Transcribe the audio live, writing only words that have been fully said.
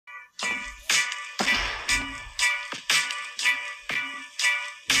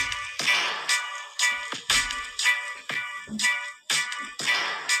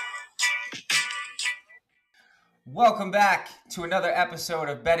Welcome back to another episode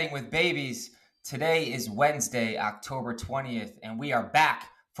of Betting with Babies. Today is Wednesday, October 20th, and we are back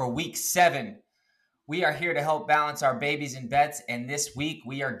for week 7. We are here to help balance our babies and bets, and this week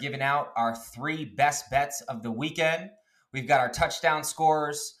we are giving out our 3 best bets of the weekend. We've got our touchdown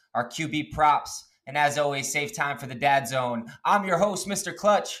scorers, our QB props, and as always, save time for the dad zone. I'm your host, Mr.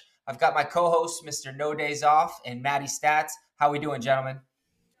 Clutch. I've got my co-host, Mr. No Days Off, and Maddie Stats. How we doing, gentlemen?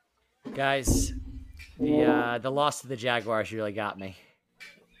 Guys, the loss to the Jaguars really got me.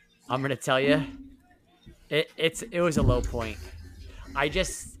 I'm gonna tell you, it was a low point. I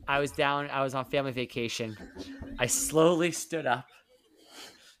was down. I was on family vacation. I slowly stood up.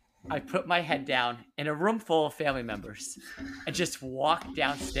 I put my head down in a room full of family members and just walked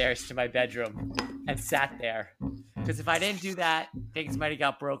downstairs to my bedroom and sat there. Because if I didn't do that, things might have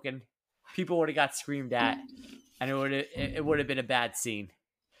got broken. People would have got screamed at, and it would have been a bad scene.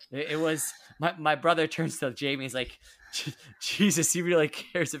 It was my brother turns to Jamie. He's like, Jesus, he really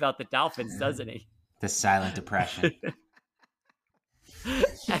cares about the Dolphins, doesn't he? The silent depression.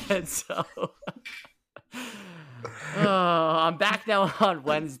 And so I'm back now on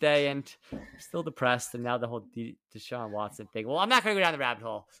Wednesday, and I'm still depressed. And now the whole Deshaun Watson thing. Well, I'm not going to go down the rabbit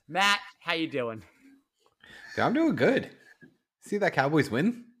hole. Matt, how you doing? I'm doing good. See that Cowboys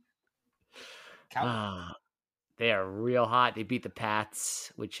win? They are real hot. They beat the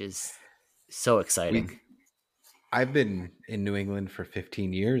Pats, which is so exciting. I've been in New England for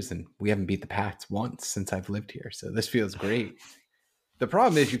 15 years, and we haven't beat the Pats once since I've lived here. So this feels great. The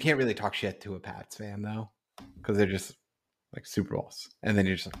problem is you can't really talk shit to a Pats fan, though, because they're just like Super Bowls. And then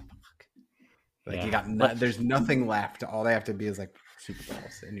you're just like, you got there's nothing left. All they have to be is like Super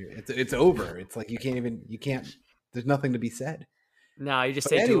Bowls, and it's over. It's like you can't. There's nothing to be said. No, you just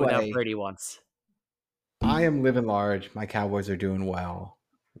say do it without Brady once. I am living large. My Cowboys are doing well.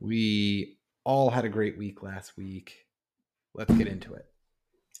 We all had a great week last week. Let's get into it.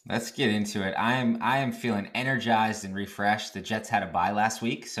 I am feeling energized and refreshed. The Jets had a bye last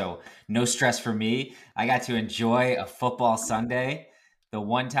week, so no stress for me. I got to enjoy a football Sunday. The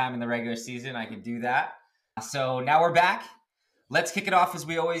one time in the regular season I could do that. So now we're back. Let's kick it off as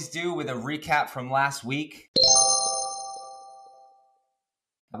we always do with a recap from last week.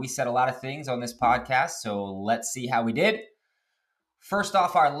 We said a lot of things on this podcast, so let's see how we did. First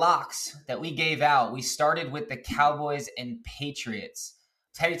off, our locks that we gave out. We started with the Cowboys and Patriots.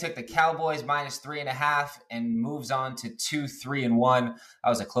 Teddy took the Cowboys -3.5 and moves on to 2-3-1. That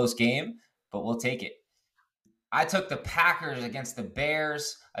was a close game, but we'll take it. I took the Packers against the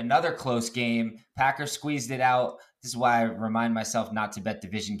Bears. Another close game. Packers squeezed it out. This is why I remind myself not to bet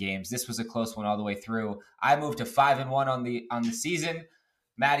division games. This was a close one all the way through. I moved to 5-1 on the season.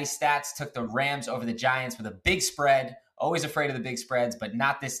 Maddie Stats took the Rams over the Giants with a big spread. Always afraid of the big spreads, but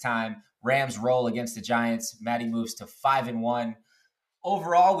not this time. Rams roll against the Giants. Maddie moves to 5-1.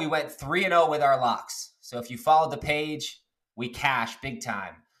 Overall, we went 3-0 with our locks. So if you followed the page, we cash big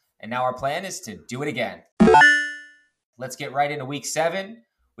time. And now our plan is to do it again. Let's get right into week 7.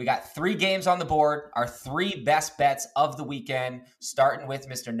 We got 3 games on the board, our 3 best bets of the weekend, starting with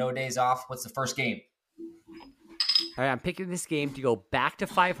Mr. No Days Off. What's the first game? All right, I'm picking this game to go back to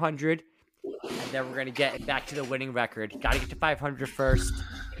 500, and then we're going to get back to the winning record. Got to get to 500 first.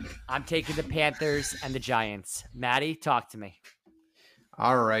 I'm taking the Panthers and the Giants. Maddie, talk to me.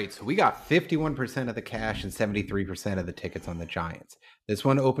 All right, so we got 51% of the cash and 73% of the tickets on the Giants. This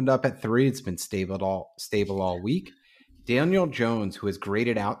one opened up at 3. It's been stable all week. Daniel Jones, who has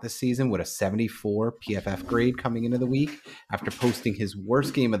graded out this season with a 74 PFF grade coming into the week after posting his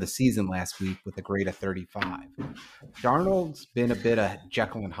worst game of the season last week with a grade of 35. Darnold's been a bit of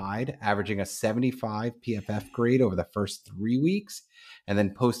Jekyll and Hyde, averaging a 75 PFF grade over the first 3 weeks, and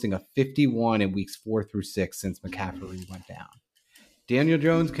then posting a 51 in weeks 4 through 6 since McCaffrey went down. Daniel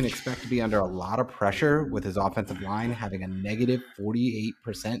Jones can expect to be under a lot of pressure with his offensive line having a negative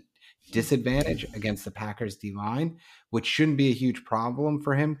 48% disadvantage against the Packers D-line, which shouldn't be a huge problem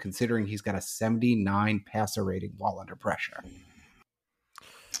for him considering he's got a 79 passer rating while under pressure.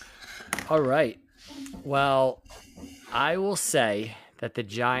 All right. Well, I will say that the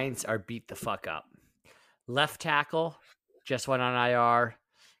Giants are beat the fuck up. Left tackle just went on IR.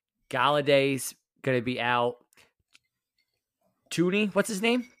 Galladay's going to be out. Tooney, what's his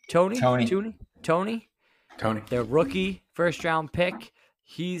name? Tony. Their rookie first-round pick.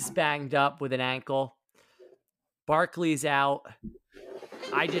 He's banged up with an ankle. Barkley's out.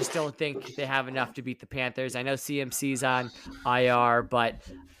 I just don't think they have enough to beat the Panthers. I know CMC's on IR, but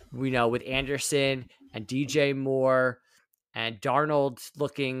we know with Anderson and DJ Moore and Darnold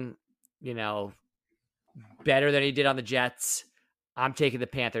looking, better than he did on the Jets, I'm taking the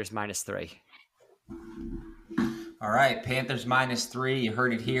Panthers -3. All right, Panthers -3. You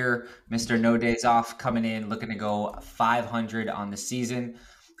heard it here. Mr. No Days Off coming in, looking to go 500 on the season.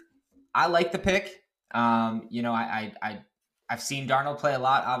 I like the pick. I've seen Darnold play a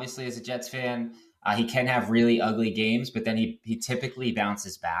lot, obviously, as a Jets fan. He can have really ugly games, but then he typically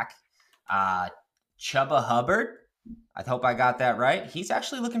bounces back. Chuba Hubbard, I hope I got that right. He's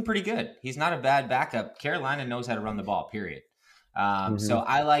actually looking pretty good. He's not a bad backup. Carolina knows how to run the ball, period. So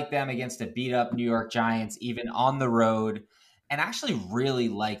I like them against a beat-up New York Giants, even on the road, and actually really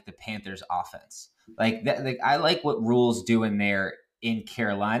like the Panthers' offense. I like what Rule's doing there in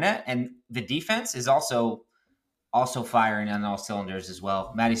Carolina, and the defense is also firing on all cylinders as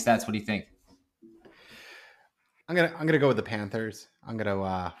well. Matty Stats, what do you think? I'm gonna go with the Panthers. I'm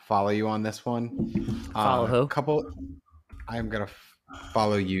gonna follow you on this one. Follow who? I'm gonna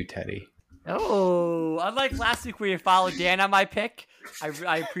follow you, Teddy. Oh, unlike last week where you followed Dan on my pick,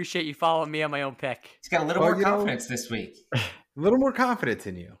 I appreciate you following me on my own pick. He's got a little more confidence this week. A little more confidence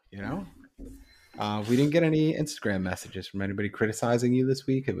in you, We didn't get any Instagram messages from anybody criticizing you this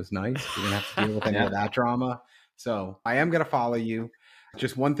week. It was nice. We didn't have to deal with any of that drama. So I am going to follow you.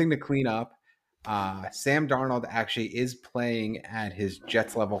 Just one thing to clean up. Sam Darnold actually is playing at his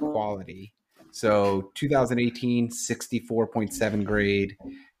Jets level quality. So 2018, 64.7 grade.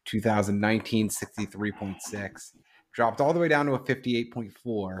 2019, 63.6. Dropped all the way down to a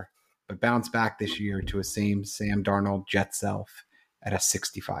 58.4, but bounced back this year to a same Sam Darnold Jet self at a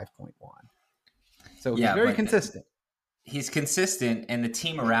 65.1. So he's very consistent. He's consistent, and the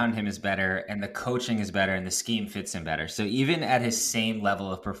team around him is better, and the coaching is better, and the scheme fits him better. So even at his same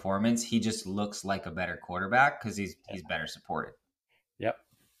level of performance, he just looks like a better quarterback because he's better supported.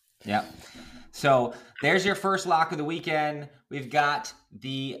 Yep. So there's your first lock of the weekend. We've got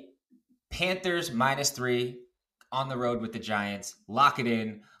the Panthers -3 on the road with the Giants. Lock it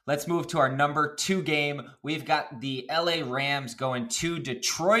in. Let's move to our number 2 game. We've got the LA Rams going to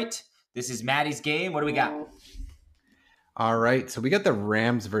Detroit. This is Maddie's game. What do we got? All right. So we got the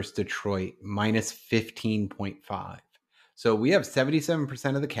Rams versus Detroit -15.5. So we have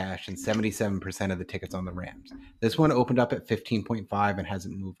 77% of the cash and 77% of the tickets on the Rams. This one opened up at 15.5 and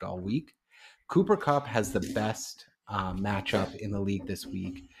hasn't moved all week. Cooper Kupp has the best matchup in the league this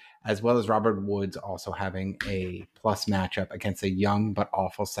week, as well as Robert Woods also having a plus matchup against a young but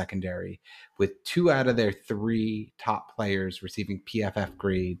awful secondary, with 2 out of their 3 top players receiving PFF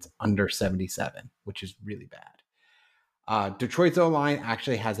grades under 77, which is really bad. Detroit's O-line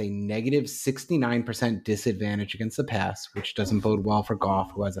actually has a negative 69% disadvantage against the pass, which doesn't bode well for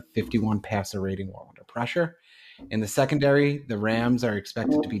Goff, who has a 51 passer rating while under pressure. In the secondary, the Rams are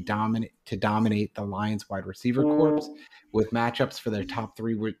expected to dominate the Lions wide receiver corps, with matchups for their top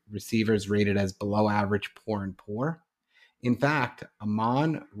 3 receivers rated as below average, poor, and poor. In fact,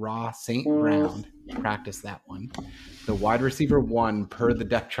 Amon-Ra St. Brown practiced that one. The wide receiver 1 per the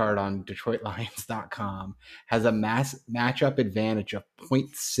depth chart on DetroitLions.com has a matchup advantage of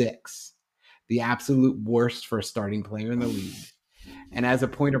 0.6, the absolute worst for a starting player in the league. And as a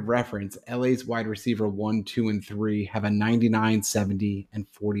point of reference, LA's wide receiver 1, 2, and 3 have a 99, 70, and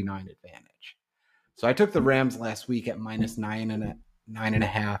 49 advantage. So I took the Rams last week at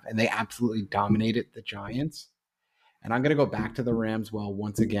 -9.5, and they absolutely dominated the Giants. And I'm going to go back to the Rams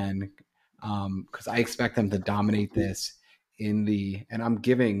once again, because I expect them to dominate this and I'm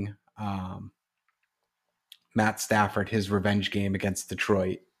giving Matt Stafford his revenge game against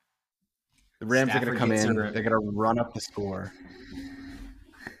Detroit. The Rams are going to come in. They're going to run up the score.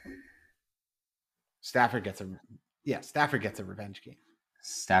 Stafford gets a revenge game. Stafford gets a revenge game.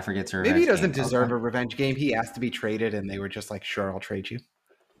 Maybe he doesn't deserve a revenge game. He asked to be traded, and they were just like, sure, I'll trade you.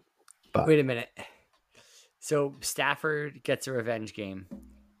 But wait a minute. So Stafford gets a revenge game,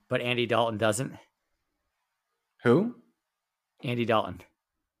 but Andy Dalton doesn't? Who? Andy Dalton.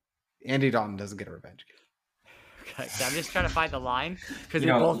 Andy Dalton doesn't get a revenge game. Okay, so I'm just trying to find the line because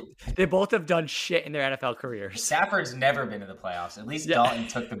they both have done shit in their NFL careers. Stafford's never been to the playoffs. At least Dalton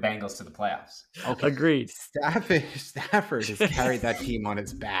took the Bengals to the playoffs. Okay. Agreed. Stafford has carried that team on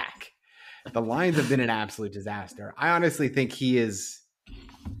his back. The Lions have been an absolute disaster. I honestly think he is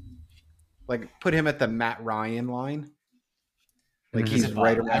put him at the Matt Ryan line. He's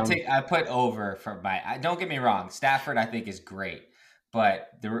right around. I put over for my. Don't get me wrong. Stafford, I think, is great, but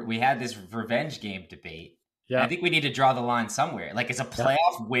we had this revenge game debate. Yeah, I think we need to draw the line somewhere. Is a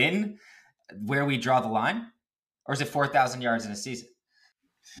playoff win where we draw the line, or is it 4,000 yards in a season?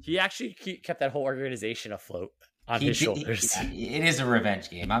 He actually kept that whole organization afloat on his shoulders. It is a revenge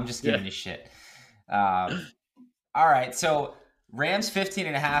game. I'm just giving you shit. All right, so Rams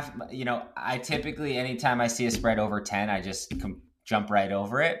 15.5. I typically, anytime I see a spread over 10, I just jump right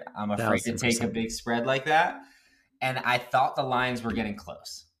over it. I'm afraid to take a big spread like that. and I thought the Lions were getting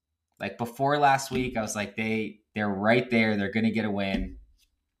close. Like before last week, I was like, they're right there. They're going to get a win.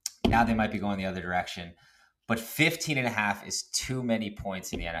 Now they might be going the other direction. But 15.5 is too many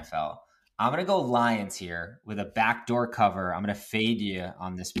points in the NFL. I'm going to go Lions here with a backdoor cover. I'm going to fade you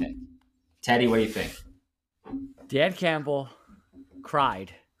on this pick. Teddy, what do you think? Dan Campbell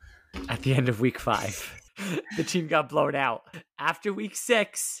cried at the end of week 5. The team got blown out. After week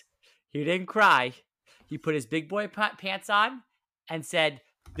 6, he didn't cry. He put his big boy pants on and said,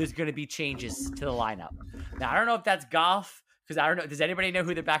 there's going to be changes to the lineup. Now, I don't know if that's Goff, because I don't know. Does anybody know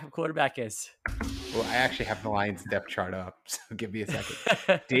who the backup quarterback is? Well, I actually have the Lions depth chart up, so give me a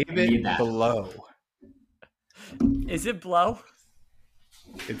second. David Blough. Is it Blough?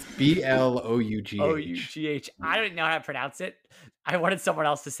 It's Blough. Oughh. I don't know how to pronounce it. I wanted someone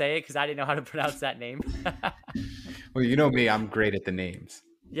else to say it because I didn't know how to pronounce that name. Well, you know me. I'm great at the names.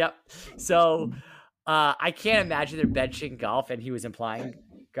 Yep. So I can't imagine they're benching Goff, and he was implying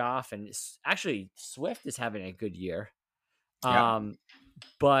Goff. And actually, Swift is having a good year.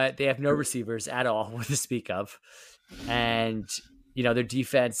 But they have no receivers at all to speak of. And, their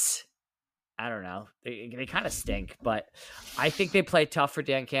defense, I don't know. They kind of stink, but I think they play tough for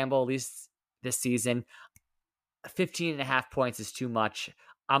Dan Campbell, at least this season. 15.5 points is too much.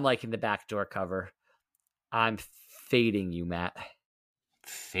 I'm liking the backdoor cover. I'm fading you, Matt.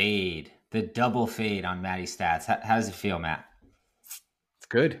 Fade. The double fade on Matty Stats. How does it feel, Matt? It's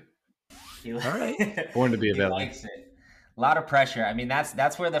good. All right. Born to be a villain. Likes it. A lot of pressure. I mean,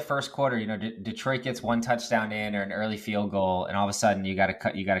 that's where the first quarter, Detroit gets one touchdown in or an early field goal, and all of a sudden you got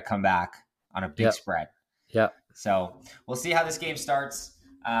to come back on a big spread. Yep. So we'll see how this game starts.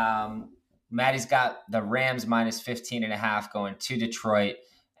 Maddie's got the Rams minus 15.5 going to Detroit,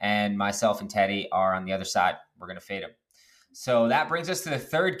 and myself and Teddy are on the other side. We're going to fade them. So that brings us to the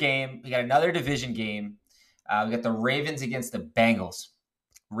third game. We got another division game. We got the Ravens against the Bengals.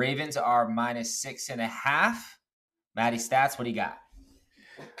 Ravens are minus 6.5. Matty Stats, what do you got?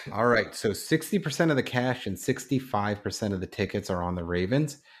 All right. So 60% of the cash and 65% of the tickets are on the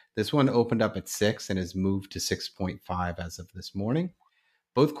Ravens. This one opened up at 6 and has moved to 6.5 as of this morning.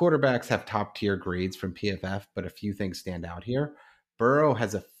 Both quarterbacks have top tier grades from PFF, but a few things stand out here. Burrow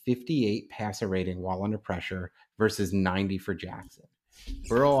has a 58 passer rating while under pressure versus 90 for Jackson.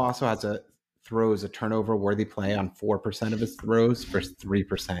 Burrow also throws a turnover worthy play on 4% of his throws versus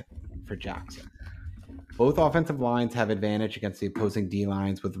 3% for Jackson. Both offensive lines have advantage against the opposing D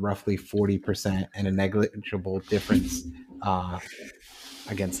lines with roughly 40% and a negligible difference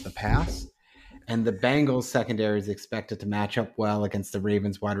against the pass. And the Bengals secondary is expected to match up well against the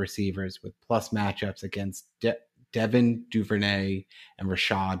Ravens wide receivers with plus matchups against Devin Duvernay and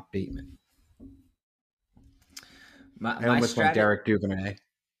Rashad Bateman. I almost went Derek Duvernay,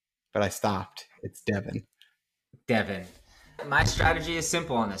 but I stopped. It's Devin. My strategy is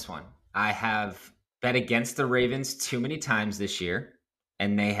simple on this one. I have bet against the Ravens too many times this year,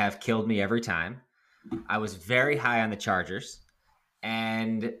 and they have killed me every time. I was very high on the Chargers,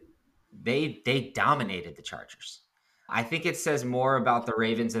 and they dominated the Chargers. I think it says more about the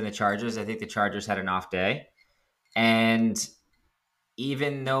Ravens than the Chargers. I think the Chargers had an off day. And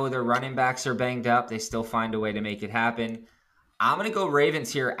even though their running backs are banged up, they still find a way to make it happen. I'm going to go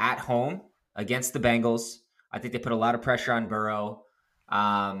Ravens here at home against the Bengals. I think they put a lot of pressure on Burrow.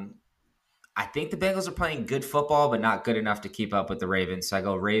 I think the Bengals are playing good football, but not good enough to keep up with the Ravens. So I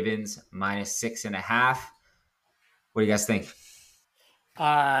go Ravens minus 6.5. What do you guys think?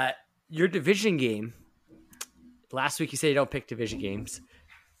 Your division game. Last week you said you don't pick division games.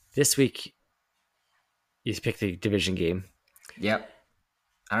 This week you picked the division game. Yep.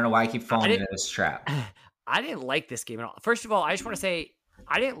 I don't know why I keep falling into this trap. I didn't like this game at all. First of all, I just want to say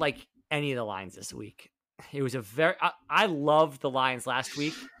I didn't like any of the lines this week. It was I loved the Lions last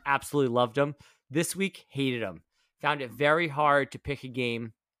week. Absolutely loved them. This week, hated them. Found it very hard to pick a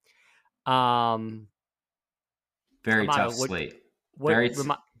game. Very tough slate. Very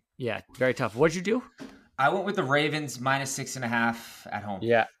tough. What'd you do? I went with the Ravens minus 6.5 at home.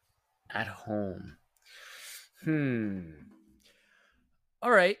 Yeah, at home.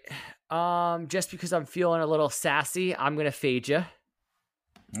 All right. Just because I'm feeling a little sassy, I'm gonna fade you.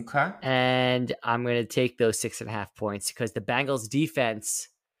 Okay. And I'm going to take those 6.5 points because the Bengals defense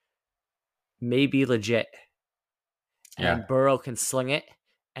may be legit. And Burrow can sling it.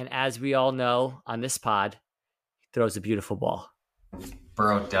 And as we all know on this pod, he throws a beautiful ball.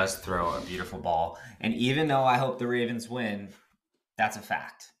 Burrow does throw a beautiful ball. And even though I hope the Ravens win, that's a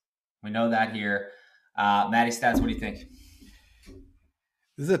fact. We know that here. Matty Stats, what do you think?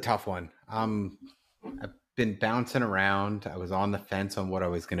 This is a tough one. I've been bouncing around. I was on the fence on what I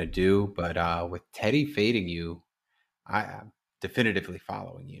was going to do, but with Teddy fading you, I am definitively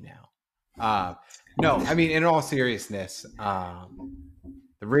following you now. No, I mean, in all seriousness, the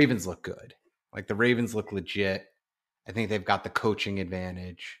Ravens look good. Like, the Ravens look legit. I think they've got the coaching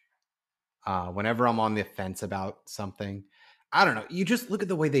advantage. Whenever I'm on the fence about something, I don't know. You just look at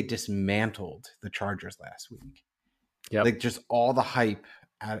the way they dismantled the Chargers last week. Yep. Like, just all the hype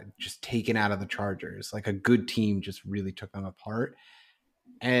just taken out of the Chargers. Like, a good team just really took them apart.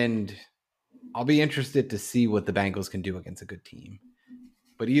 And I'll be interested to see what the Bengals can do against a good team.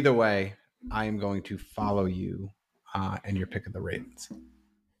 But either way, I am going to follow you and your pick of the Ravens.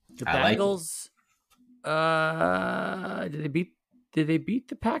 The Bengals, did they beat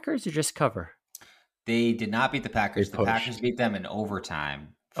the Packers or just cover? They did not beat the Packers. The Packers beat them in overtime.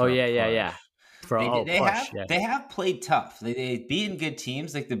 Yeah. They have played tough. They've beaten good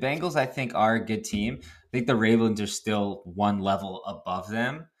teams. Like the Bengals, I think, are a good team. I think the Ravens are still one level above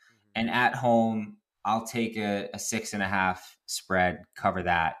them. And at home, I'll take a 6.5 spread, cover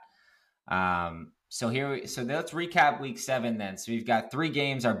that. So let's recap week 7 then. So we've got 3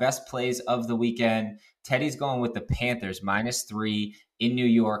 games, our best plays of the weekend. Teddy's going with the Panthers -3 in New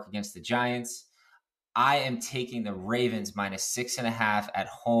York against the Giants. I am taking the Ravens -6.5 at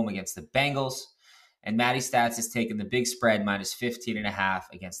home against the Bengals. And Matty Stats is taking the big spread -15.5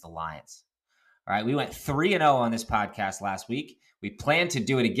 against the Lions. All right, we went 3-0 on this podcast last week. We plan to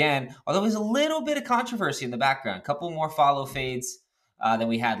do it again, although there's a little bit of controversy in the background. A couple more follow fades than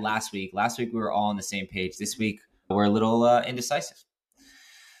we had last week. Last week, we were all on the same page. This week, we're a little indecisive.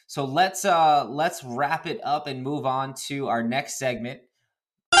 So let's wrap it up and move on to our next segment.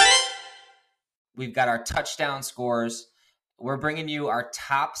 We've got our touchdown scores. We're bringing you our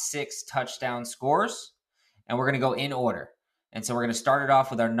top 6 touchdown scores, and we're going to go in order. And so we're going to start it off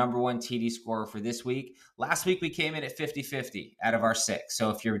with our number 1 TD scorer for this week. Last week, we came in at 50-50 out of our 6. So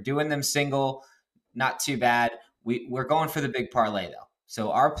if you're doing them single, not too bad. We're going for the big parlay, though.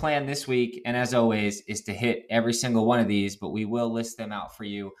 So our plan this week, and as always, is to hit every single one of these, but we will list them out for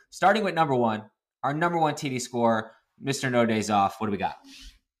you. Starting with number 1, our number 1 TD scorer, Mr. No Days Off. What do we got?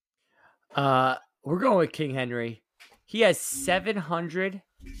 We're going with King Henry. He has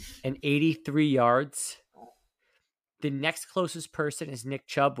 783 yards. The next closest person is Nick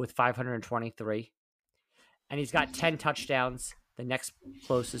Chubb with 523. And he's got 10 touchdowns. The next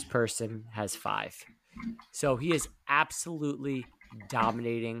closest person has 5. So he is absolutely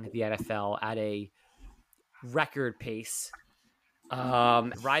dominating the NFL at a record pace.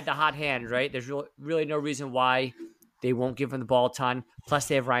 Ride the hot hand, right? There's really no reason why they won't give him the ball a ton. Plus,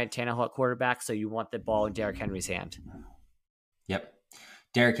 they have Ryan Tannehill at quarterback, so you want the ball in Derrick Henry's hand. Yep.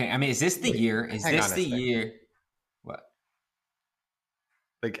 Derrick Henry. I mean, is this the year? Is this the year? What?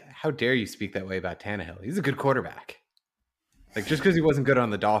 Like, how dare you speak that way about Tannehill? He's a good quarterback. Like, just because he wasn't good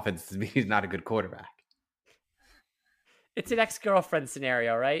on the Dolphins doesn't mean he's not a good quarterback. It's an ex-girlfriend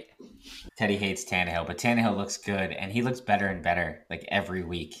scenario, right? Teddy hates Tannehill, but Tannehill looks good, and he looks better and better, like, every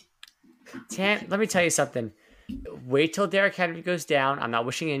week. Let me tell you something. Wait till Derrick Henry goes down. I'm not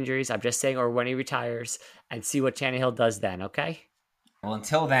wishing injuries. I'm just saying, or when he retires, and see what Tannehill does then, okay? Well,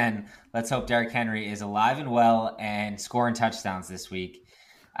 until then, let's hope Derrick Henry is alive and well and scoring touchdowns this week.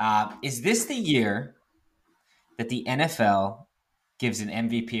 Is this the year that the NFL gives an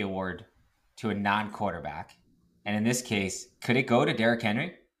MVP award to a non-quarterback? And in this case, could it go to Derrick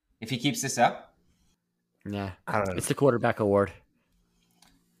Henry if he keeps this up? Yeah, I don't know. It's the quarterback award.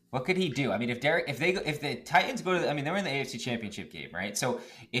 What could he do? I mean, if the Titans go to, they're in the AFC Championship game, right? So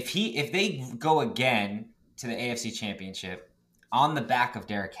if they go again to the AFC Championship on the back of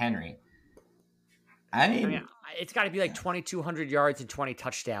Derrick Henry, I mean it's got to be like 2,200 yards and 20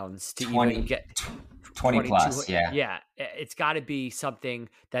 touchdowns to 20, even get 20 plus. Yeah. Yeah. It's got to be something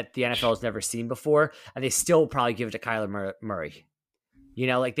that the NFL has never seen before. And they still probably give it to Kyler Murray. You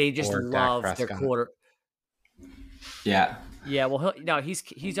know, like they just love their quarter. Yeah. Yeah. Well,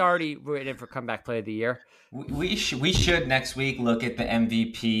 he's already written for comeback play of the year. We should next week look at the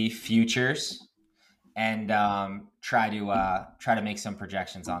MVP futures and try to make some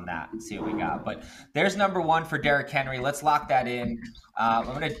projections on that and see what we got. But there's number 1 for Derrick Henry. Let's lock that in. I'm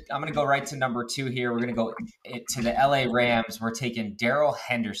gonna go right to number 2 here. We're gonna go to the LA Rams. We're taking Darrell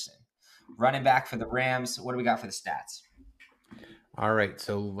Henderson, running back for the Rams. What do we got for the stats? All right.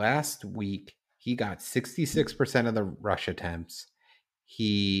 So last week he got 66% of the rush attempts.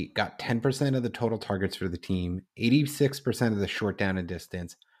 He got 10% of the total targets for the team, 86% of the short down and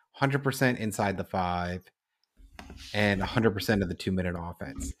distance, 100% inside the 5, and 100% of the 2-minute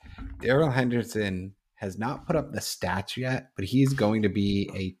offense. Darrell Henderson has not put up the stats yet, but he's going to be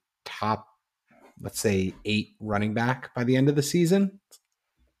a top, let's say, 8 running back by the end of the season.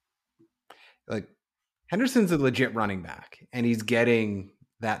 Like, Henderson's a legit running back, and he's getting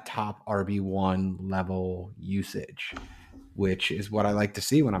that top RB1 level usage, which is what I like to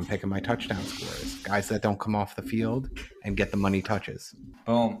see when I'm picking my touchdown scorers. Guys that don't come off the field and get the money touches.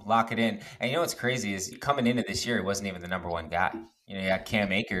 Boom, lock it in. And you know what's crazy is coming into this year, he wasn't even the number one guy. You know, you got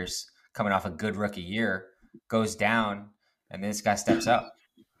Cam Akers coming off a good rookie year, goes down, and this guy steps up.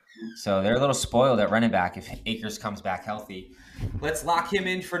 So they're a little spoiled at running back if Akers comes back healthy. Let's lock him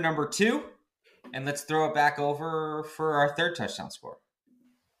in for number 2, and let's throw it back over for our third touchdown score.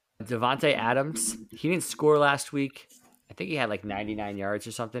 Davante Adams, he didn't score last week. I think he had like 99 yards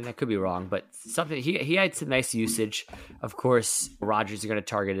or something. I could be wrong, but something he had some nice usage. Of course, Rodgers is going to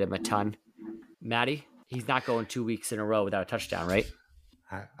target him a ton. Maddie, he's not going 2 weeks in a row without a touchdown, right?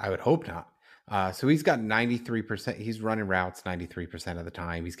 I would hope not. So he's got 93%. He's running routes 93% of the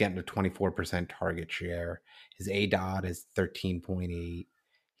time. He's getting a 24% target share. His ADOT is 13.8.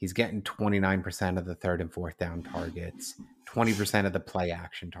 He's getting 29% of the third and fourth down targets, 20% of the play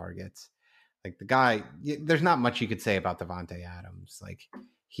action targets. Like the guy, there's not much you could say about Davante Adams. Like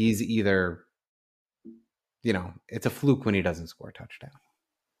he's either, it's a fluke when he doesn't score a touchdown.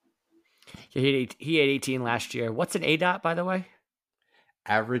 He had 18 last year. What's an ADOT, by the way?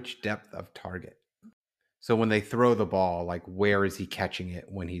 Average depth of target. So when they throw the ball, like where is he catching it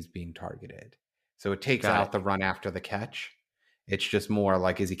when he's being targeted? So it takes out the run after the catch. It's just more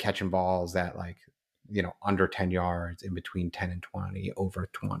like, is he catching balls at like, under 10 yards, in between 10 and 20, over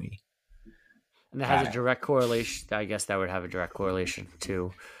 20? And that has a direct correlation. I guess that would have a direct correlation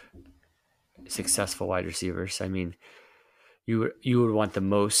to successful wide receivers. I mean, you would want the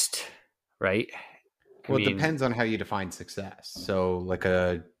most, right? It depends on how you define success. So like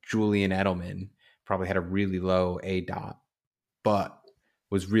a Julian Edelman probably had a really low ADOT, but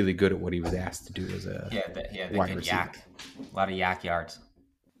was really good at what he was asked to do as a wide receiver. Yak. A lot of yak yards.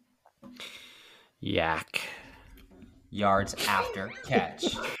 Yak. Yards after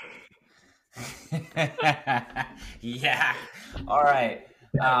catch. Yeah. All right.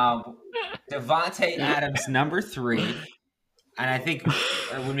 Davante Adams, number 3. And I think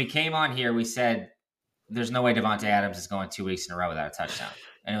when we came on here, we said there's no way Davante Adams is going 2 weeks in a row without a touchdown.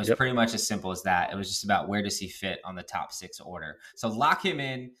 And it was pretty much as simple as that. It was just about where does he fit on the top 6 order. So lock him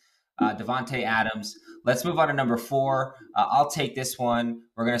in, Davante Adams. Let's move on to number 4. I'll take this one.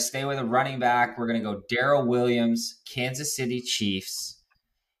 We're going to stay with a running back. We're going to go Darrell Williams, Kansas City Chiefs.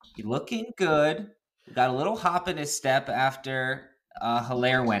 He's looking good. Got a little hop in his step after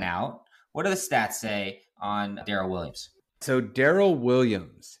Hilaire went out. What do the stats say on Darrell Williams? So Darrell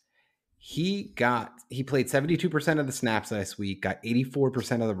Williams, he played 72% of the snaps last week, got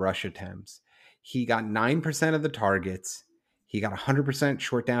 84% of the rush attempts. He got 9% of the targets. He got 100%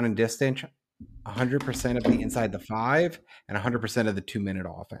 short down and distance, 100% of the inside the 5, and 100% of the 2-minute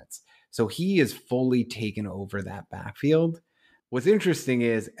offense. So he is fully taken over that backfield. What's interesting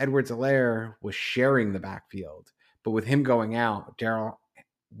is Edwards-Helaire was sharing the backfield, but with him going out, Darrell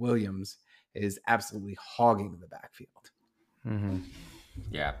Williams is absolutely hogging the backfield. Mm-hmm.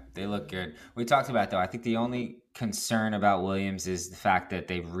 Yeah, they look good. We talked about it, though. I think the only concern about Williams is the fact that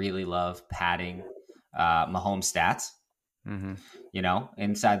they really love padding Mahomes' stats. Mm-hmm.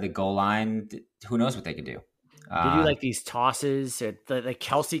 Inside the goal line, who knows what they could do. They do like these tosses. Like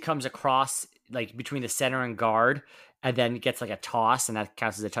Kelsey comes across like between the center and guard, and then gets like a toss, and that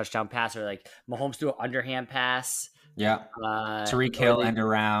counts as a touchdown pass. Or like Mahomes do an underhand pass. Yeah, Tyreek Hill end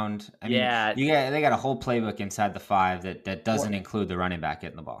around. I mean, they got a whole playbook inside the 5 that doesn't include the running back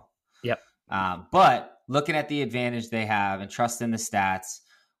getting the ball. Yep. But looking at the advantage they have and trusting the stats,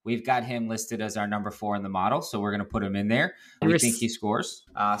 we've got him listed as our number 4 in the model, so we're going to put him in there. We think he scores.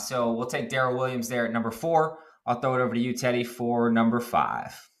 So we'll take Darrell Williams there at number 4. I'll throw it over to you, Teddy, for number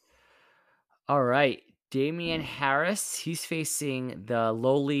 5. All right. Damian Harris, he's facing the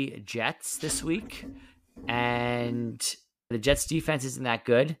lowly Jets this week. And the Jets defense isn't that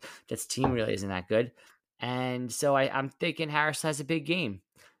good. Jets team really isn't that good. And so I'm thinking Harris has a big game.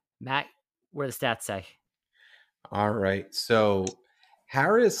 Matt, what do the stats say? All right. So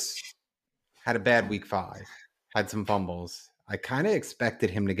Harris had a bad week 5, had some fumbles. I kind of expected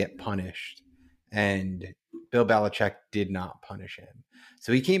him to get punished, and Bill Belichick did not punish him.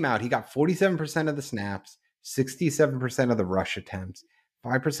 So he came out, he got 47% of the snaps, 67% of the rush attempts,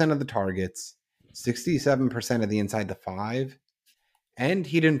 5% of the targets, 67% of the inside the 5, and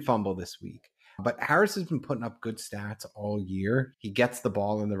he didn't fumble this week. But Harris has been putting up good stats all year. He gets the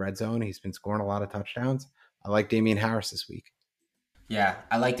ball in the red zone. He's been scoring a lot of touchdowns. I like Damian Harris this week. Yeah,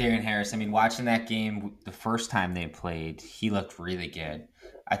 I like Damian Harris. I mean, watching that game the first time they played, he looked really good.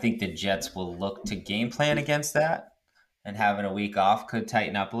 I think the Jets will look to game plan against that, and having a week off could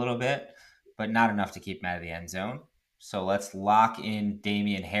tighten up a little bit. but not enough to keep him out of the end zone. So let's lock in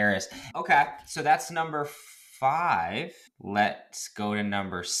Damian Harris. Okay, so that's number 5. Let's go to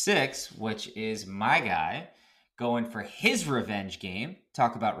number 6, which is my guy going for his revenge game.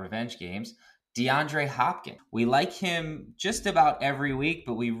 Talk about revenge games. DeAndre Hopkins. We like him just about every week,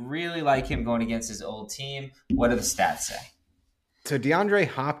 but we really like him going against his old team. What do the stats say? So DeAndre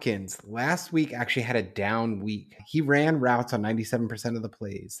Hopkins last week actually had a down week. He ran routes on 97% of the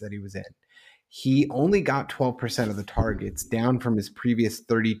plays that he was in. He only got 12% of the targets, down from his previous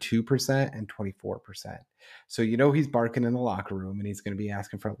 32% and 24%. So he's barking in the locker room, and he's going to be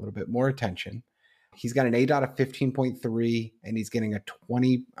asking for a little bit more attention. He's got an ADOT of 15.3, and he's getting a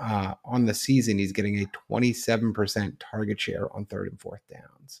 20 on the season. He's getting a 27% target share on 3rd and 4th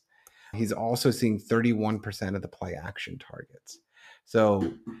downs. He's also seeing 31% of the play action targets.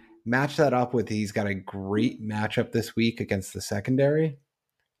 So match that up with he's got a great matchup this week against the secondary.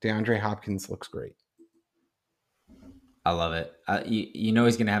 DeAndre Hopkins looks great. I love it. He's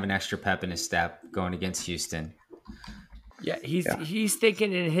going to have an extra pep in his step going against Houston. Yeah, he's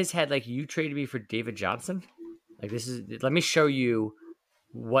thinking in his head, like, you traded me for David Johnson. Like, let me show you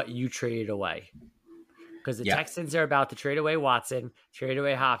what you traded away. Because the Texans are about to trade away Watson, trade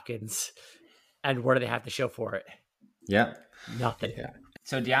away Hopkins, and what do they have to show for it? Yeah. Nothing. Yeah.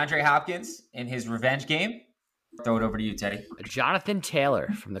 So DeAndre Hopkins in his revenge game. Throw it over to you, Teddy. Jonathan Taylor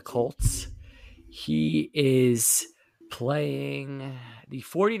from the Colts. He is playing the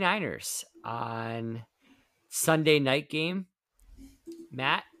 49ers on Sunday night game.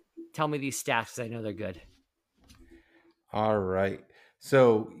 Matt, tell me these stats because I know they're good. All right.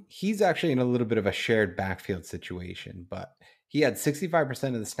 So he's actually in a little bit of a shared backfield situation, but he had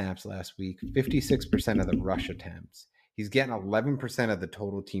 65% of the snaps last week, 56% of the rush attempts. He's getting 11% of the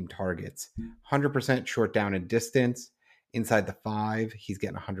total team targets, 100% short down and distance. Inside the 5, he's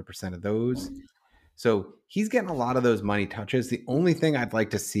getting 100% of those. So he's getting a lot of those money touches. The only thing I'd like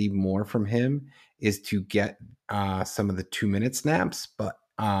to see more from him is to get some of the 2-minute snaps, but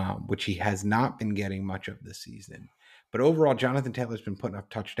which he has not been getting much of this season. But overall, Jonathan Taylor's been putting up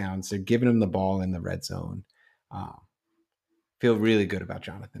touchdowns. They're giving him the ball in the red zone. Feel really good about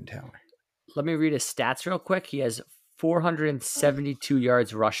Jonathan Taylor. Let me read his stats real quick. He has 472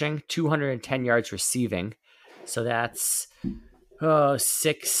 yards rushing, 210 yards receiving. So that's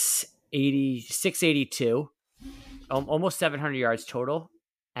 682, almost 700 yards total,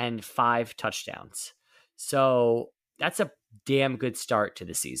 and 5 touchdowns. So that's a damn good start to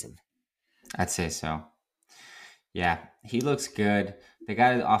the season. I'd say so. Yeah, he looks good. They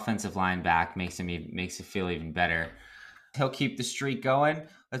got his offensive line back, makes it feel even better. He'll keep the streak going.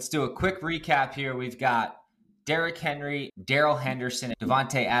 Let's do a quick recap here. We've got Derrick Henry, Darrell Henderson,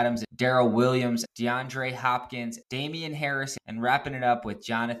 Devontae Adams, Darrell Williams, DeAndre Hopkins, Damian Harris, and wrapping it up with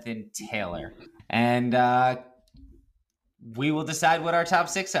Jonathan Taylor. And we will decide what our top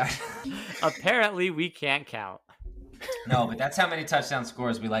 6 are. Apparently, we can't count. No, but that's how many touchdown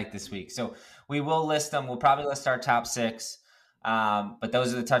scores we like this week. So we will list them. We'll probably list our top 6. But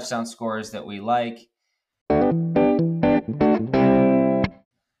those are the touchdown scores that we like.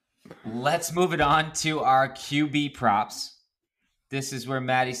 Let's move it on to our QB props. This is where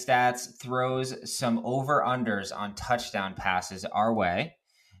Matty Stats throws some over-unders on touchdown passes our way,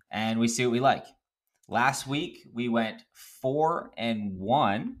 and we see what we like. Last week, we went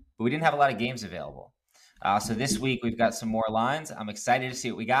 4-1, but we didn't have a lot of games available. So this week, we've got some more lines. I'm excited to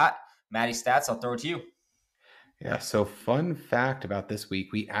see what we got. Matty Stats, I'll throw it to you. Yeah, so fun fact about this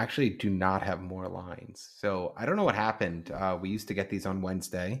week, we actually do not have more lines. So I don't know what happened. We used to get these on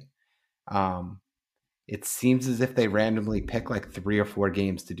Wednesday. It seems as if they randomly pick like 3 or 4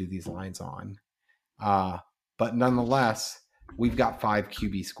 games to do these lines on. But nonetheless, we've got 5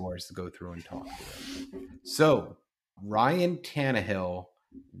 QB scores to go through and talk through. So Ryan Tannehill,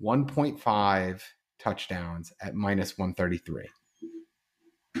 1.5 touchdowns at -133.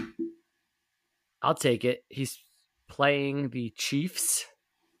 I'll take it. He's playing the Chiefs,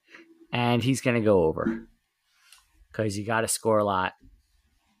 and he's going to go over because you got to score a lot.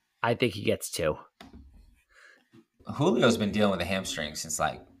 I think he gets 2. Julio's been dealing with a hamstring since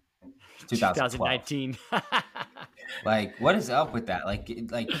like 2019. Like, what is up with that? Like,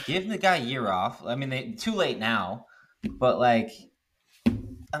 give the guy a year off. I mean, too late now, but like,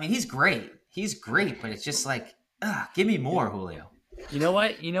 I mean, he's great. He's great, but it's just like, give me more, Julio. You know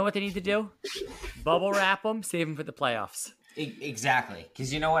what? You know what they need to do? Bubble wrap him, save him for the playoffs. Exactly,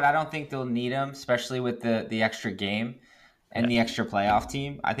 because you know what? I don't think they'll need him, especially with the extra game and the extra playoff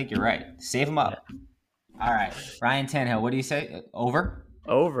team. I think you're right. Save him up. Yeah. All right, Ryan Tannehill. What do you say? Over?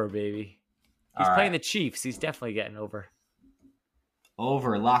 Over, baby. He's All playing right. the Chiefs. He's definitely getting over.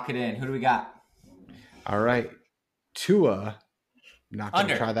 Over. Lock it in. Who do we got? All right. Tua. Not going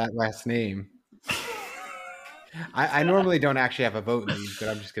to Under. try that last name. I normally don't actually have a vote in these, but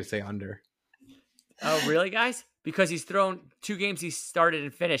I'm just going to say under. Oh, really, guys? Because he's thrown 2 games he started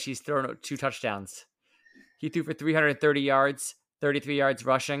and finished. He's thrown 2 touchdowns. He threw for 330 yards, 33 yards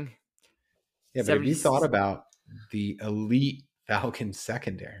rushing. Yeah, but have you thought about the elite Falcons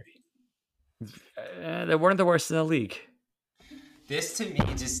secondary? They weren't the worst in the league. This to me,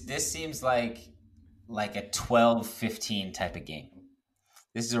 this seems like a 12-15 type of game.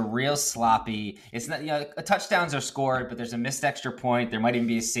 This is a real sloppy. It's not, touchdowns are scored, but there's a missed extra point. There might even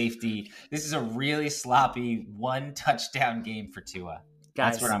be a safety. This is a really sloppy 1 touchdown game for Tua.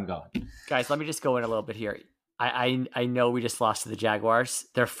 Guys, that's where I'm going. Guys, let me just go in a little bit here. I know we just lost to the Jaguars.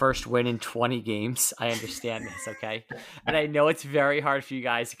 Their first win in 20 games. I understand this, okay? And I know it's very hard for you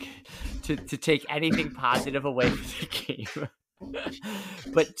guys to take anything positive away from the game.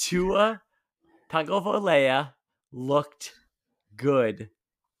 But Tua Tagovailoa looked good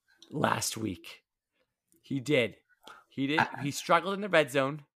last week. He did. He struggled in the red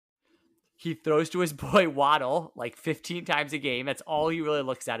zone. He throws to his boy Waddle like 15 times a game. That's all he really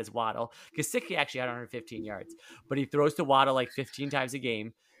looks at is Waddle. Gesicki actually had 115 yards, but he throws to Waddle like 15 times a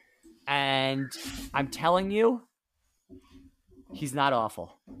game. And I'm telling you, he's not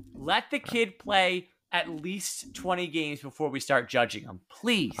awful. Let the kid play at least 20 games before we start judging him.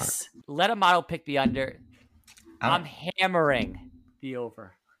 Please. Let a model pick the under. I'm hammering the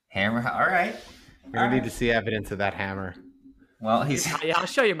over. Hammer. All right. We're going to need to see evidence of that hammer. Well, I'll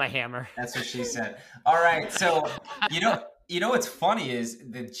show you my hammer. That's what she said. All right. So, you know what's funny is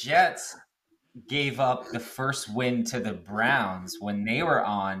the Jets gave up the first win to the Browns when they were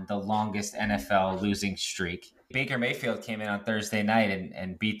on the longest NFL losing streak. Baker Mayfield came in on Thursday night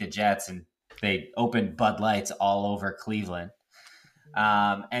and beat the Jets, and they opened Bud Lights all over Cleveland.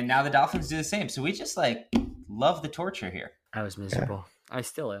 And now the Dolphins do the same. So we just love the torture here. I was miserable. Yeah. I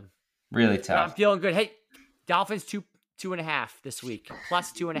still am. Really tough. But I'm feeling good. Hey, Dolphins 2.5 this week,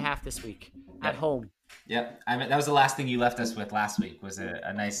 plus 2.5 this week at home. Yep. I mean, that was the last thing you left us with last week was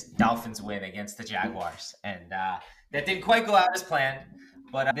a nice Dolphins win against the Jaguars. And that didn't quite go out as planned,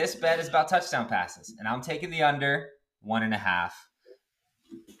 but this bet is about touchdown passes. And I'm taking the under 1.5.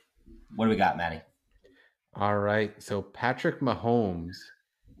 What do we got, Maddie? All right. So Patrick Mahomes,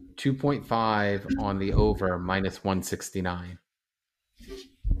 2.5 on the over, minus 169.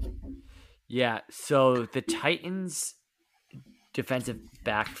 Yeah. So the Titans defensive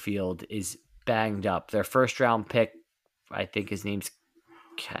backfield is banged up. Their first round pick, I think his name's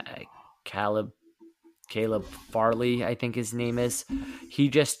Caleb Farley, I think his name is. He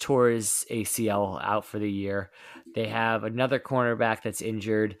just tore his ACL out for the year. They have another cornerback that's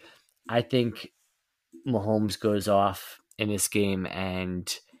injured. I think Mahomes goes off in this game,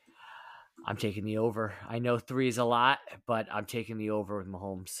 and I'm taking the over. I know 3 is a lot, but I'm taking the over with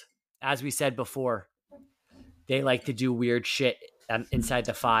Mahomes. As we said before, they like to do weird shit inside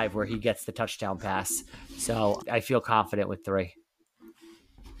the 5 where he gets the touchdown pass. So I feel confident with 3.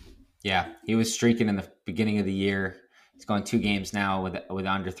 Yeah, he was streaking in the beginning of the year. He's going 2 games now with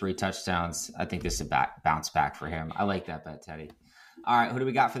under 3 touchdowns. I think this is a bounce back for him. I like that bet, Teddy. All right, who do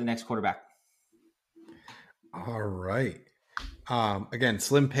we got for the next quarterback? All right. Again,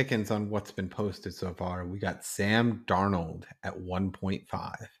 slim pickings on what's been posted so far. We got Sam Darnold at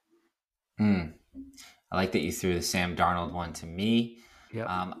 1.5. I like that you threw the Sam Darnold one to me. Yep.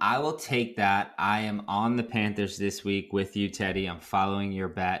 I will take that. I am on the Panthers this week with you, Teddy. I'm following your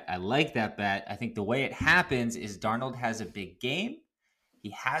bet. I like that bet. I think the way it happens is Darnold has a big game.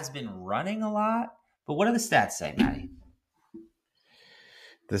 He has been running a lot. But what do the stats say, Matty?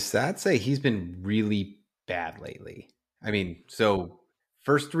 The stats say he's been really bad lately. I mean, so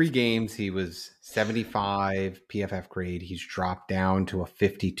first 3 games, he was 75 PFF grade. He's dropped down to a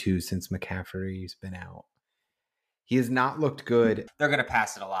 52 since McCaffrey's been out. He has not looked good. They're going to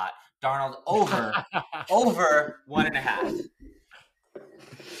pass it a lot. Darnold over 1.5.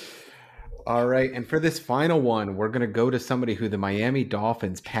 All right. And for this final one, we're going to go to somebody who the Miami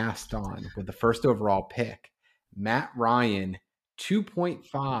Dolphins passed on with the first overall pick. Matt Ryan,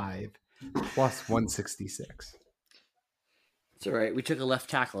 2.5 plus 166. It's all right. We took a left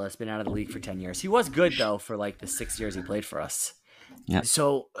tackle that's been out of the league for 10 years. He was good, though, for like the 6 years he played for us. Yeah.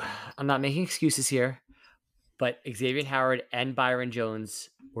 So I'm not making excuses here, but Xavier Howard and Byron Jones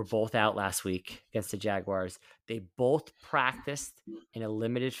were both out last week against the Jaguars. They both practiced in a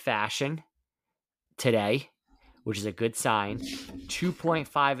limited fashion today, which is a good sign.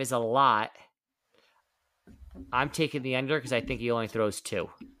 2.5 is a lot. I'm taking the under because I think he only throws 2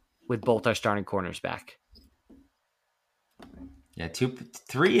 with both our starting corners back. Yeah,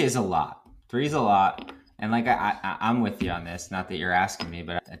 3 is a lot. 3 is a lot. And like I'm with you on this. Not that you're asking me,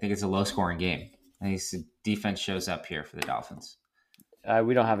 but I think it's a low scoring game. I think the defense shows up here for the Dolphins.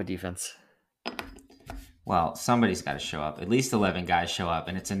 We don't have a defense. Well, somebody's got to show up. At least 11 guys show up,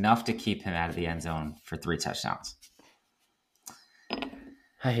 and it's enough to keep him out of the end zone for 3 touchdowns.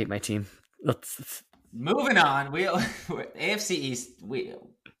 I hate my team. Moving on, AFC East.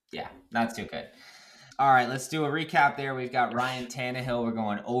 Not too good. All right, let's do a recap there. We've got Ryan Tannehill. We're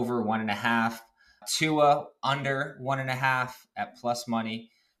going over 1.5. Tua under 1.5 at plus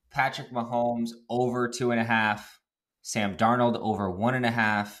money. Patrick Mahomes over 2.5. Sam Darnold over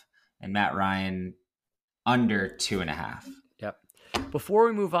 1.5. And Matt Ryan under 2.5. Yep. Before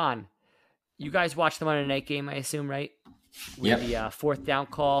we move on, you guys watched the Monday night game, I assume, right? Yep. The 4th down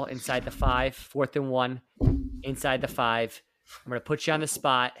call inside the 5, 4th and 1 inside the 5. I'm going to put you on the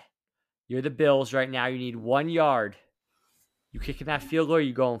spot. You're the Bills right now. You need 1 yard. You kicking that field goal or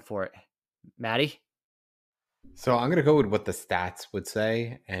you going for it? Maddie? So I'm going to go with what the stats would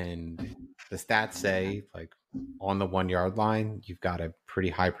say. And the stats say, like, on the 1 yard line, you've got a pretty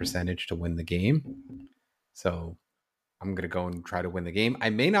high percentage to win the game. So I'm going to go and try to win the game.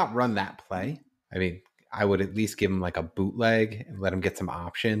 I may not run that play. I mean, I would at least give him like a bootleg and let him get some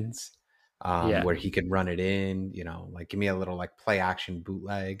options where he could run it in, like give me a little like play action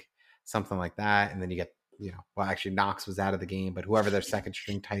bootleg, something like that. And then you get, well, actually Knox was out of the game, but whoever their second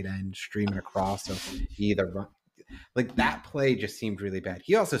string tight end streaming across. So he either run like that play just seemed really bad.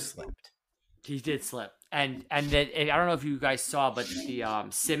 He also slipped. He did slip. And then I don't know if you guys saw, but the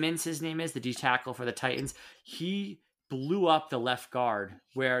Simmons, his name is, the D tackle for the Titans, he blew up the left guard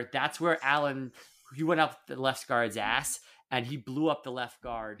that's where Allen, he went up the left guard's ass and he blew up the left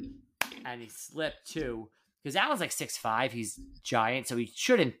guard and he slipped too. Because Allen's like 6'5", he's giant, so he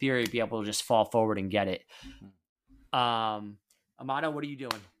should in theory be able to just fall forward and get it. Amato, what are you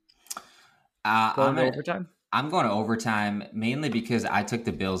doing? I'm to overtime? I'm going to overtime mainly because I took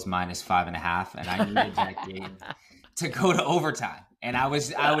the Bills minus 5.5 and I needed that game to go to overtime. And I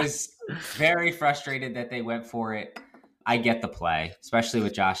was very frustrated that they went for it. I get the play, especially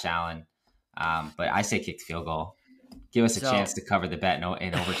with Josh Allen. But I say kick the field goal. Give us a chance to cover the bet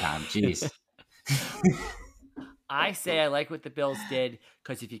in overtime. Jeez. I say I like what the Bills did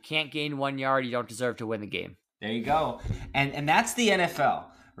because if you can't gain 1 yard, you don't deserve to win the game. There you go. And that's the NFL,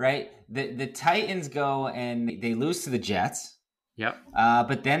 right? The Titans go and they lose to the Jets. Yep.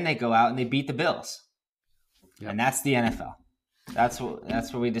 But then they go out and they beat the Bills. Yep. And that's the NFL. That's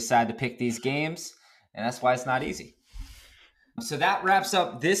where we decide to pick these games. And that's why it's not easy. So that wraps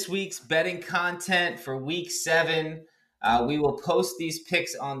up this week's betting content for week 7. We will post these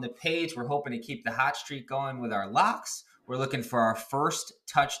picks on the page. We're hoping to keep the hot streak going with our locks. We're looking for our first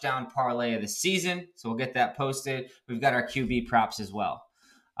touchdown parlay of the season. So we'll get that posted. We've got our QB props as well.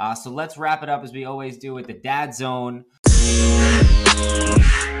 So let's wrap it up as we always do with the Dad Zone.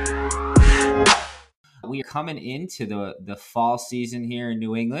 We are coming into the fall season here in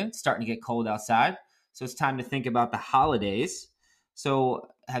New England. It's starting to get cold outside. So it's time to think about the holidays. So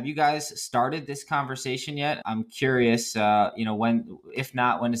have you guys started this conversation yet? I'm curious, when, if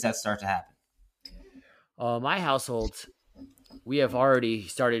not, when does that start to happen? My household, we have already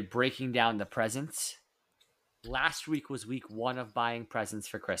started breaking down the presents. Last week was week 1 of buying presents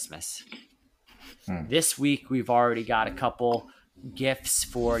for Christmas. This week, we've already got a couple gifts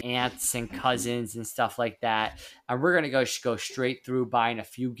for aunts and cousins and stuff like that. And we're going to go straight through buying a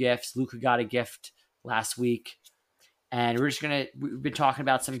few gifts. Luca got a gift last week. And we've been talking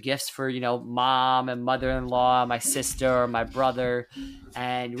about some gifts for, mom and mother-in-law, my sister, my brother.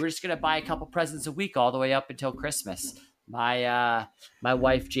 And we're just going to buy a couple presents a week all the way up until Christmas. My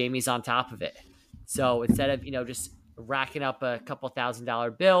wife, Jamie's on top of it. So instead of, just racking up a couple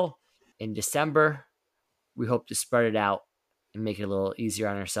 $1,000 bill in December, we hope to spread it out and make it a little easier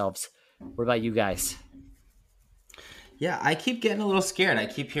on ourselves. What about you guys? Yeah, I keep getting a little scared. I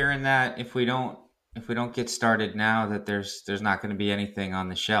keep hearing that if we don't get started now, that there's not going to be anything on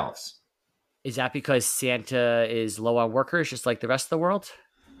the shelves. Is that because Santa is low on workers, just like the rest of the world?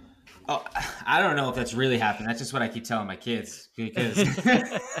 Oh, I don't know if that's really happening. That's just what I keep telling my kids because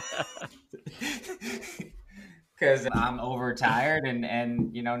I'm overtired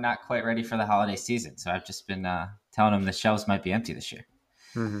and not quite ready for the holiday season. So I've just been telling them the shelves might be empty this year.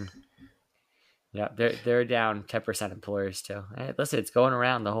 Mm-hmm. Yeah, they're down 10% employers too. Hey, listen, it's going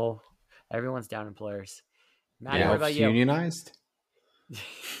around everyone's down employers. Maddie, what about you? Unionized?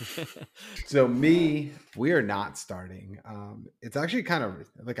 So we are not starting. It's actually kind of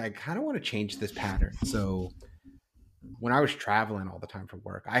like I kind of want to change this pattern. So when I was traveling all the time for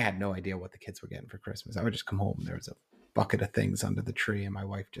work, I had no idea what the kids were getting for Christmas. I would just come home and there was a bucket of things under the tree, and my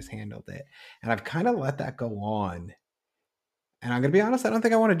wife just handled it. And I've kind of let that go on. And I'm going to be honest, I don't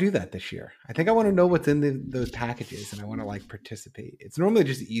think I want to do that this year. I think I want to know what's in those packages, and I want to like participate. It's normally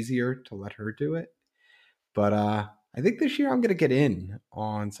just easier to let her do it. But I think this year I'm going to get in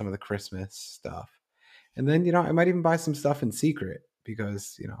on some of the Christmas stuff. And then, I might even buy some stuff in secret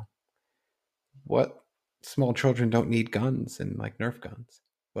because, what small children don't need guns and like Nerf guns.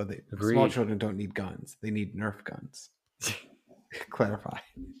 Well, small children don't need guns. They need Nerf guns. Clarify.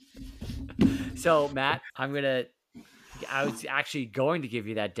 So, Matt, I was actually going to give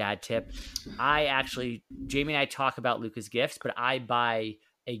you that dad tip. Jamie and I talk about Luca's gifts, but I buy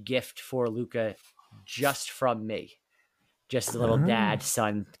a gift for Luca just from me. Just a little dad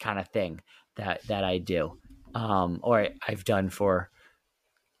son kind of thing that I do. Or I've done for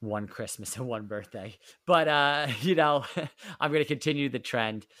one Christmas and one birthday. But I'm going to continue the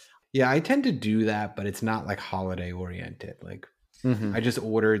trend. Yeah, I tend to do that, but it's not like holiday oriented. Like I just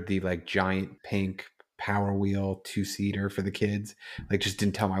ordered the like giant pink Power Wheel 2-seater for the kids. Like just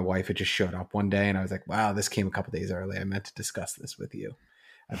didn't tell my wife. It just showed up one day and I was like, wow, this came a couple days early. I meant to discuss this with you.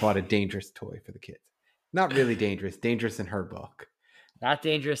 I bought a dangerous toy for the kids. Not really dangerous in her book. Not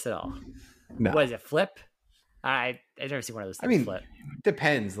dangerous at all. No. What is it, flip? I've never seen one of those things flip.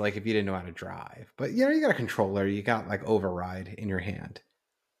 Depends, like if you didn't know how to drive. But you got a controller, you got like override in your hand.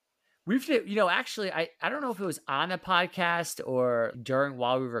 Actually, I don't know if it was on the podcast or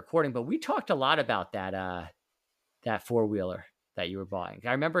while we were recording, but we talked a lot about that 4-wheeler that you were buying.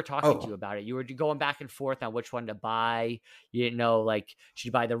 I remember talking to you about it. You were going back and forth on which one to buy. You didn't know, like, should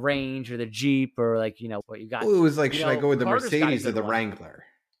you buy the Range or the Jeep or like, what you got? Well, it was like, should I go with the Carter's Mercedes or the Wrangler?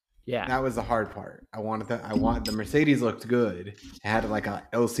 Yeah. That was the hard part. I want the Mercedes looked good. It had like a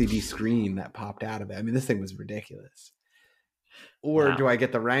LCD screen that popped out of it. I mean, this thing was ridiculous. Or do I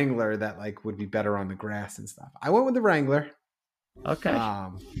get the Wrangler that like would be better on the grass and stuff? I went with the Wrangler. Okay.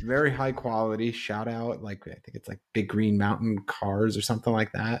 Very high quality. Shout out, like I think it's like Big Green Mountain Cars or something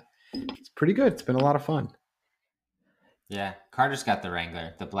like that. It's pretty good. It's been a lot of fun. Yeah, Carter's got the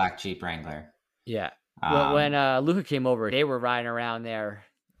Wrangler, the black Jeep Wrangler. Yeah. Well, when Luca came over, they were riding around there,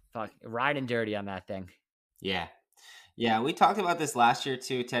 riding dirty on that thing. Yeah. We talked about this last year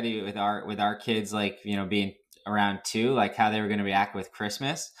too, Teddy, with our kids, like being around 2, like how they were going to react with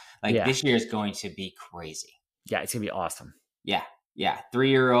Christmas. Like this year is going to be crazy. Yeah, it's gonna be awesome. Yeah.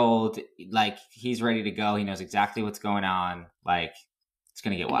 3-year-old, like he's ready to go. He knows exactly what's going on. Like it's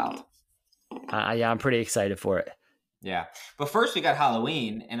gonna get wild. I'm pretty excited for it. Yeah, but first we got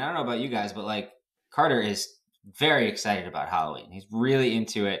Halloween, and I don't know about you guys, but like Carter is very excited about Halloween. He's really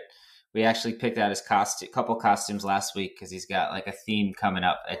into it. We actually picked out his couple costumes last week because he's got like a theme coming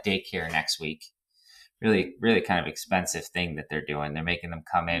up at daycare next week. Really, really kind of expensive thing that they're doing. They're making them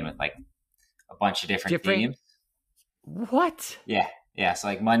come in with like a bunch of different themes. What? Yeah. So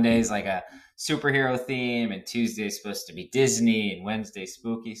like Monday's like a superhero theme, and Tuesday's supposed to be Disney, and Wednesday's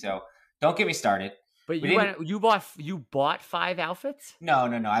spooky. So don't get me started. But you bought 5 outfits? No.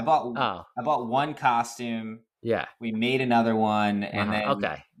 I bought one costume. Yeah. We made another one, and then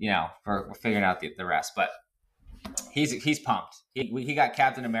okay. We're figuring out the rest. But he's pumped. He got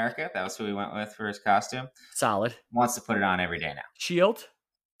Captain America. That was who we went with for his costume. Solid. Wants to put it on every day now.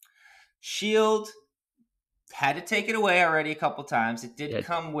 Shield had to take it away already a couple times. It did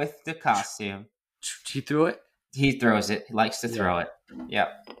come with the costume. He threw it? He throws it. He likes to throw it. Yep.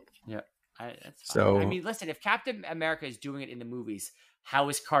 That's fine. I mean, listen, if Captain America is doing it in the movies, how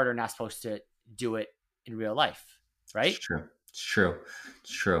is Carter not supposed to do it in real life? Right? It's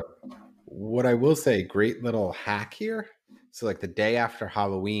true. What I will say, great little hack here. So like the day after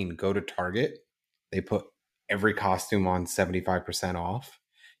Halloween, go to Target. They put every costume on 75% off.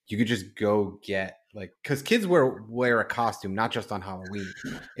 You could just go get like, because kids wear a costume, not just on Halloween.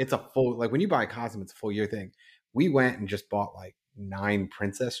 It's a full, like when you buy a costume, it's a full year thing. We went and just bought like 9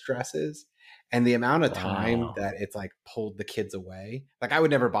 princess dresses, and the amount of time that it's like pulled the kids away. Like I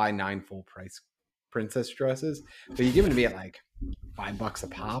would never buy 9 full price princess dresses, but you give them to me at like $5 a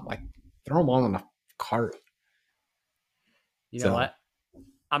pop. Like throw them all in a cart. You know what?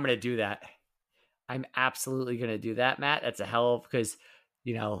 I'm going to do that. I'm absolutely going to do that, Matt. That's a hell of, because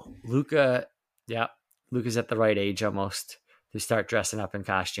Luca's at the right age almost to start dressing up in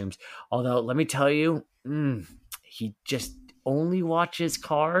costumes. Although, let me tell you, he just only watches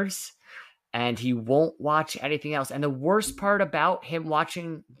Cars and he won't watch anything else. And the worst part about him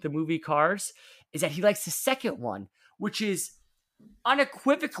watching the movie Cars is that he likes the second one, which is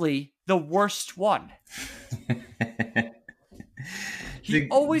unequivocally the worst one. He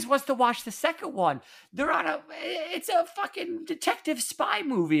always wants to watch the second one. It's a fucking detective spy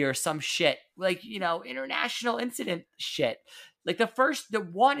movie or some shit. Like, international incident shit. Like the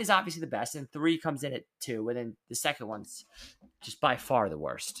one is obviously the best, and 3 comes in at 2, and then the second one's just by far the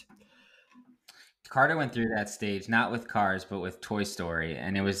worst. Carter went through that stage, not with Cars, but with Toy Story,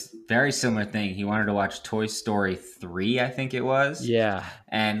 and it was very similar thing. He wanted to watch Toy Story 3, I think it was. Yeah.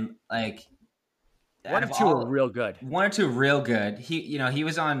 And like 1 and 2 are real good. 1 or 2 real good. He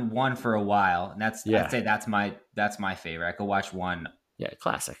was on 1 for a while, and I'd say that's my favorite. I could watch 1. Yeah,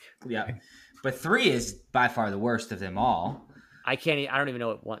 classic. Yeah. But 3 is by far the worst of them all. I don't even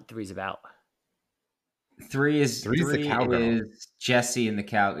know what 3 is about. 3 is the cowgirl. Is Jesse and the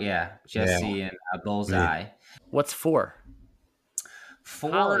cow. Yeah, Jesse and Bullseye. Yeah. What's 4? 4,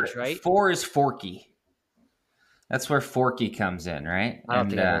 College, right? 4 is Forky. That's where Forky comes in, right? I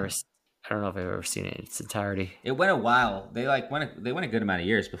don't know if I've ever seen it in its entirety. It went a while. They went a good amount of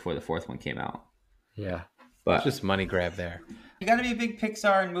years before the 4th one came out. Yeah, but it's just money grab there. You got to be a big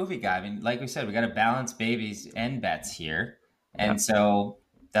Pixar and movie guy. I mean, like we said, we got to balance babies and bets here, and so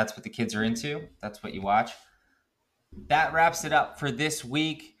that's what the kids are into. That's what you watch. That wraps it up for this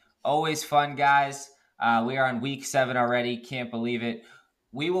week. Always fun, guys. We are on week 7 already. Can't believe it.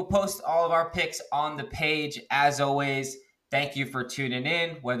 We will post all of our picks on the page as always. Thank you for tuning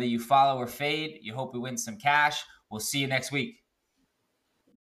in. Whether you follow or fade, you hope we win some cash. We'll see you next week.